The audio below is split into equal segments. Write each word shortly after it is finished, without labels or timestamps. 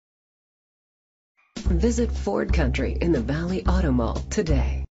Visit Ford Country in the Valley Auto Mall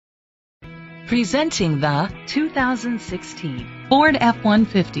today. Presenting the 2016 Ford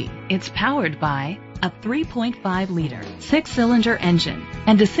F-150. It's powered by a 3.5-liter six-cylinder engine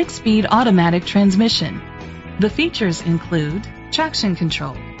and a 6-speed automatic transmission. The features include traction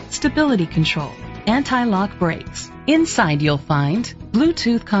control, stability control, anti-lock brakes. Inside you'll find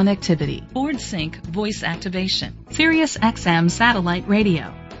Bluetooth connectivity, Ford Sync voice activation, Sirius XM satellite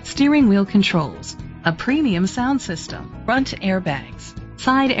radio, steering wheel controls, a premium sound system, front airbags,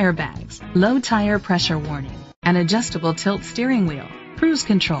 side airbags, low tire pressure warning, an adjustable tilt steering wheel, cruise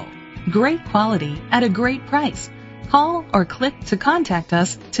control. Great quality at a great price. Call or click to contact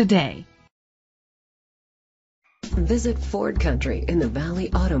us today. Visit Ford Country in the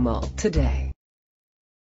Valley Auto Mall today.